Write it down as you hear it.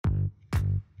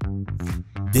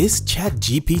This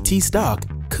ChatGPT stock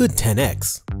could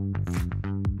 10x.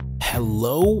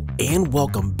 Hello and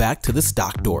welcome back to the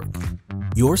Stock Dork,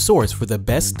 your source for the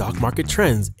best stock market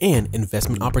trends and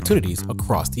investment opportunities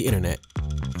across the internet.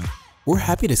 We're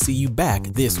happy to see you back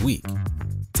this week.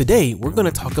 Today, we're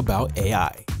going to talk about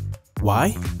AI.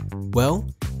 Why? Well,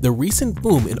 the recent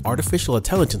boom in artificial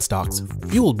intelligence stocks,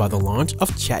 fueled by the launch of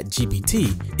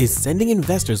ChatGPT, is sending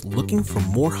investors looking for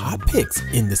more hot picks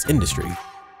in this industry.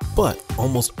 But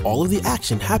almost all of the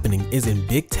action happening is in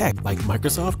big tech like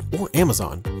Microsoft or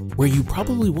Amazon, where you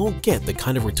probably won't get the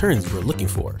kind of returns you're looking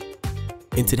for.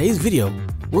 In today's video,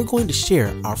 we're going to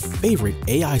share our favorite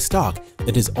AI stock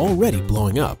that is already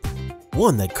blowing up,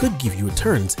 one that could give you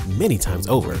returns many times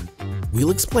over.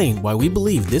 We'll explain why we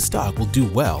believe this stock will do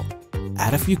well,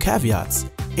 add a few caveats,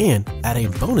 and add a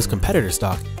bonus competitor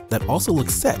stock that also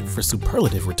looks set for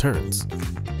superlative returns.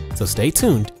 So stay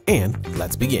tuned and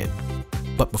let's begin.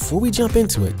 But before we jump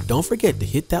into it, don't forget to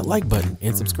hit that like button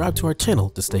and subscribe to our channel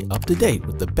to stay up to date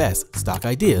with the best stock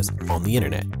ideas on the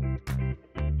internet.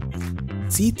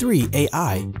 C3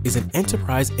 AI is an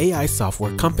enterprise AI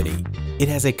software company. It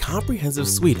has a comprehensive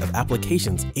suite of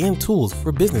applications and tools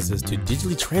for businesses to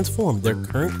digitally transform their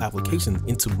current applications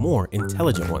into more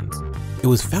intelligent ones. It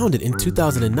was founded in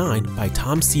 2009 by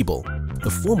Tom Siebel,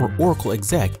 the former Oracle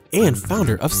exec and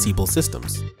founder of Siebel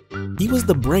Systems. He was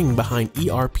the brain behind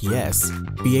ERPS,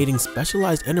 creating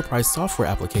specialized enterprise software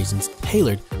applications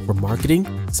tailored for marketing,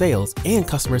 sales, and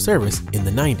customer service in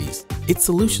the 90s. Its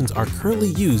solutions are currently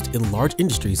used in large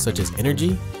industries such as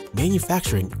energy,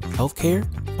 manufacturing, healthcare,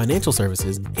 financial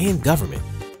services, and government.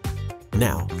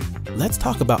 Now, let's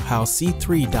talk about how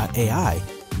C3.ai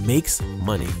makes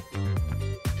money.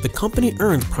 The company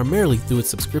earns primarily through its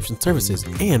subscription services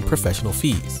and professional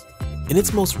fees. In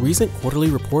its most recent quarterly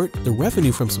report, the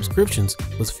revenue from subscriptions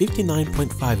was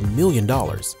 $59.5 million,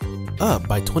 up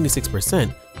by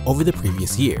 26% over the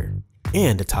previous year.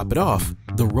 And to top it off,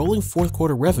 the rolling fourth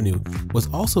quarter revenue was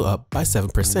also up by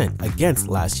 7% against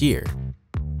last year.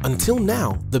 Until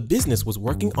now, the business was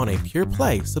working on a pure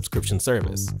play subscription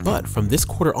service. But from this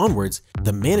quarter onwards,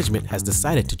 the management has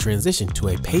decided to transition to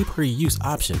a pay-per-use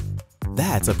option.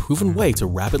 That's a proven way to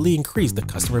rapidly increase the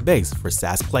customer base for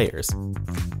SaaS players.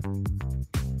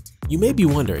 You may be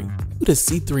wondering, who does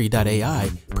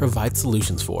C3.ai provide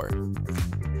solutions for?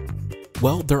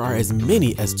 Well, there are as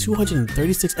many as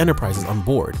 236 enterprises on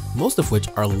board, most of which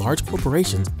are large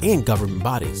corporations and government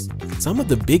bodies. Some of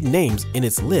the big names in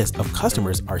its list of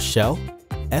customers are Shell,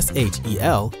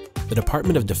 SHEL, the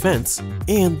Department of Defense,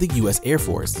 and the US Air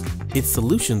Force. Its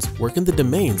solutions work in the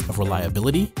domains of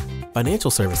reliability, financial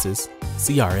services,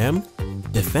 CRM,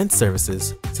 defense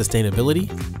services, sustainability,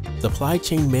 supply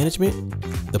chain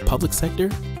management, the public sector,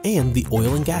 and the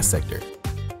oil and gas sector.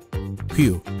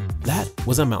 Phew, that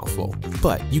was a mouthful,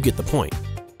 but you get the point.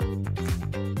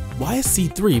 Why is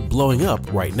C3 blowing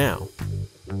up right now?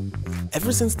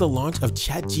 Ever since the launch of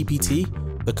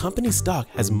ChatGPT, the company's stock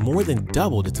has more than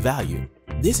doubled its value.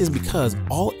 This is because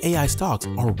all AI stocks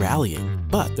are rallying,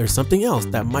 but there's something else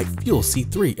that might fuel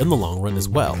C3 in the long run as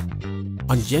well.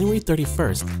 On January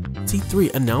 31st,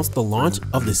 C3 announced the launch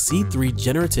of the C3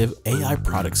 Generative AI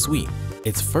product suite.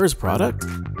 Its first product,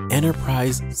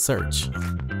 Enterprise Search.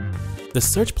 The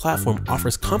search platform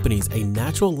offers companies a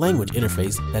natural language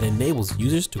interface that enables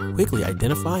users to quickly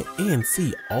identify and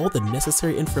see all the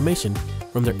necessary information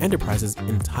from their enterprise's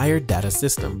entire data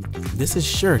system. This is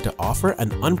sure to offer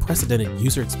an unprecedented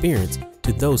user experience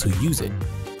to those who use it.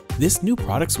 This new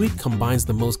product suite combines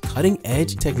the most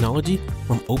cutting-edge technology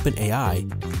from OpenAI,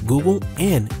 Google,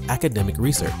 and academic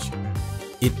research.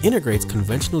 It integrates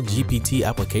conventional GPT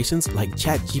applications like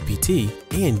ChatGPT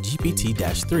and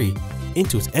GPT-3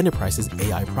 into its enterprise's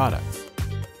AI products.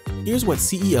 Here's what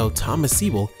CEO Thomas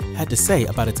Siebel had to say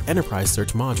about its enterprise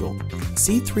search module.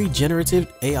 C3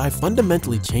 Generative AI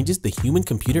fundamentally changes the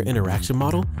human-computer interaction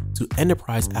model to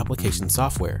enterprise application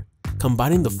software.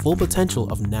 Combining the full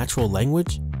potential of natural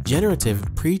language, generative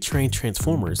pre-trained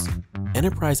transformers,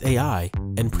 enterprise AI,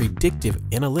 and predictive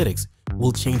analytics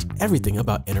will change everything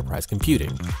about enterprise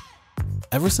computing.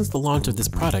 Ever since the launch of this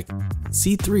product,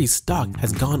 C3's stock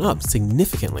has gone up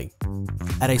significantly.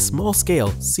 At a small scale,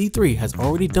 C3 has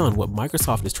already done what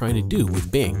Microsoft is trying to do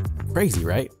with Bing. Crazy,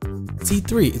 right?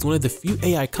 C3 is one of the few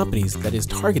AI companies that is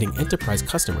targeting enterprise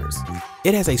customers.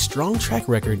 It has a strong track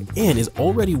record and is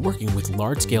already working with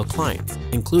large-scale clients,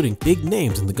 including big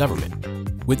names in the government.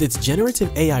 With its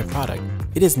generative AI product,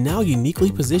 it is now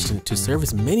uniquely positioned to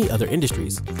service many other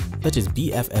industries, such as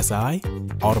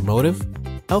BFSI, automotive,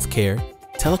 healthcare,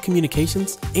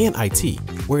 telecommunications, and IT,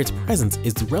 where its presence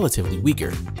is relatively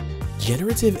weaker.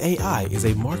 Generative AI is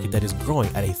a market that is growing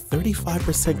at a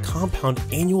 35% compound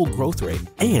annual growth rate,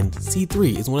 and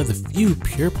C3 is one of the few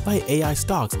pure-play AI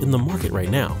stocks in the market right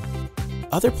now.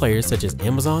 Other players such as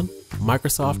Amazon,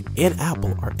 Microsoft, and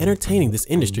Apple are entertaining this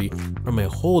industry from a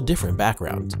whole different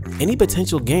background. Any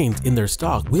potential gains in their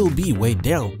stock will be weighed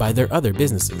down by their other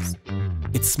businesses.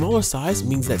 Its smaller size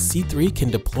means that C3 can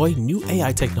deploy new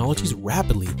AI technologies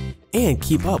rapidly and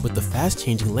keep up with the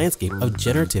fast-changing landscape of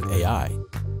generative AI.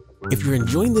 If you're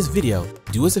enjoying this video,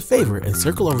 do us a favor and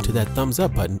circle over to that thumbs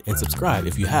up button and subscribe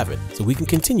if you haven't, so we can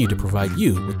continue to provide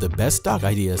you with the best stock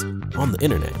ideas on the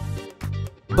internet.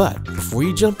 But before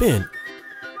you jump in,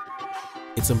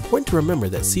 it's important to remember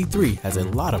that C3 has a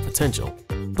lot of potential,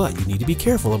 but you need to be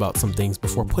careful about some things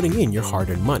before putting in your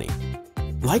hard-earned money.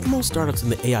 Like most startups in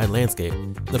the AI landscape,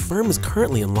 the firm is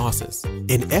currently in losses.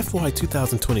 In FY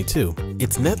 2022,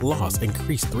 its net loss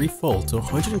increased threefold to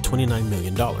 $129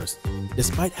 million,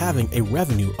 despite having a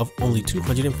revenue of only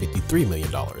 $253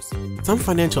 million. Some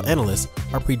financial analysts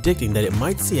are predicting that it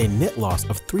might see a net loss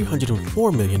of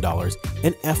 $304 million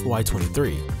in FY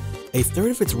 23. A third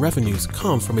of its revenues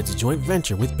come from its joint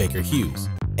venture with Baker Hughes,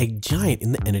 a giant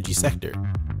in the energy sector.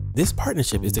 This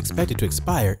partnership is expected to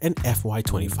expire in FY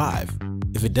 25.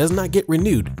 If it does not get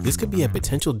renewed, this could be a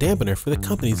potential dampener for the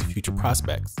company's future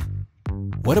prospects.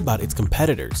 What about its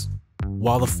competitors?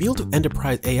 While the field of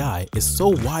enterprise AI is so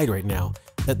wide right now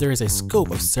that there is a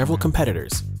scope of several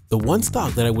competitors, the one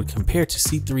stock that I would compare to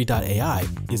C3.ai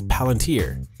is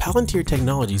Palantir. Palantir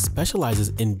Technology specializes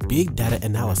in big data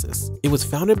analysis. It was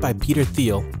founded by Peter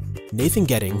Thiel, Nathan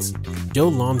Gettings, Joe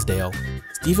Lonsdale,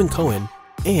 Stephen Cohen,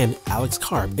 and Alex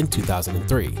Karp in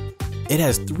 2003. It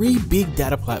has three big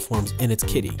data platforms in its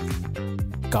kitty: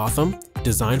 Gotham,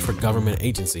 designed for government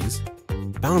agencies;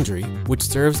 Foundry, which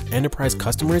serves enterprise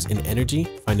customers in energy,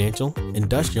 financial,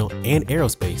 industrial, and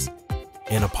aerospace;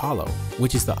 and Apollo,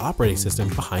 which is the operating system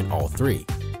behind all three.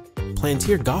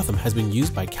 Palantir Gotham has been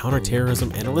used by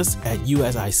counterterrorism analysts at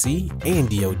USIC and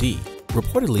DoD.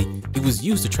 Reportedly, it was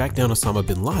used to track down Osama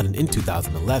bin Laden in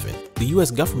 2011. The US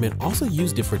government also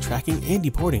used it for tracking and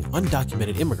deporting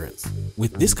undocumented immigrants.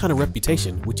 With this kind of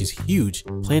reputation, which is huge,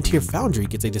 Palantir Foundry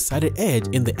gets a decided edge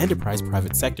in the enterprise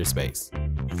private sector space.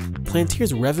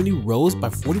 Palantir's revenue rose by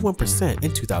 41%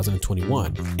 in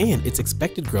 2021, and its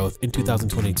expected growth in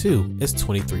 2022 is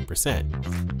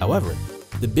 23%. However,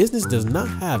 the business does not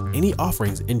have any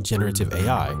offerings in generative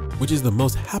AI, which is the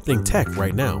most happening tech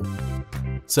right now.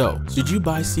 So, should you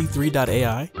buy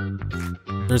C3.ai?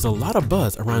 There's a lot of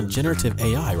buzz around generative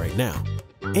AI right now,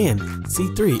 and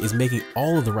C3 is making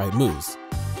all of the right moves.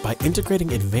 By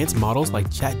integrating advanced models like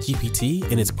ChatGPT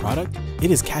in its product,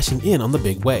 it is cashing in on the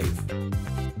big wave.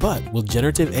 But will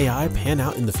generative AI pan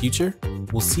out in the future?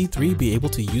 Will C3 be able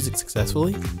to use it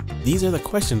successfully? These are the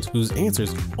questions whose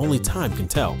answers only time can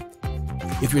tell.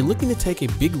 If you're looking to take a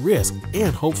big risk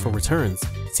and hope for returns,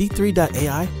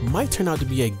 C3.ai might turn out to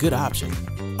be a good option.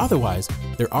 Otherwise,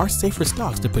 there are safer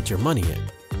stocks to put your money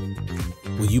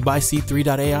in. Will you buy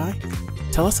C3.ai?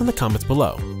 Tell us in the comments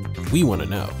below. We want to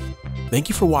know. Thank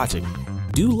you for watching.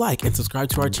 Do like and subscribe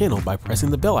to our channel by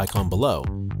pressing the bell icon below,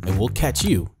 and we'll catch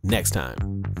you next time.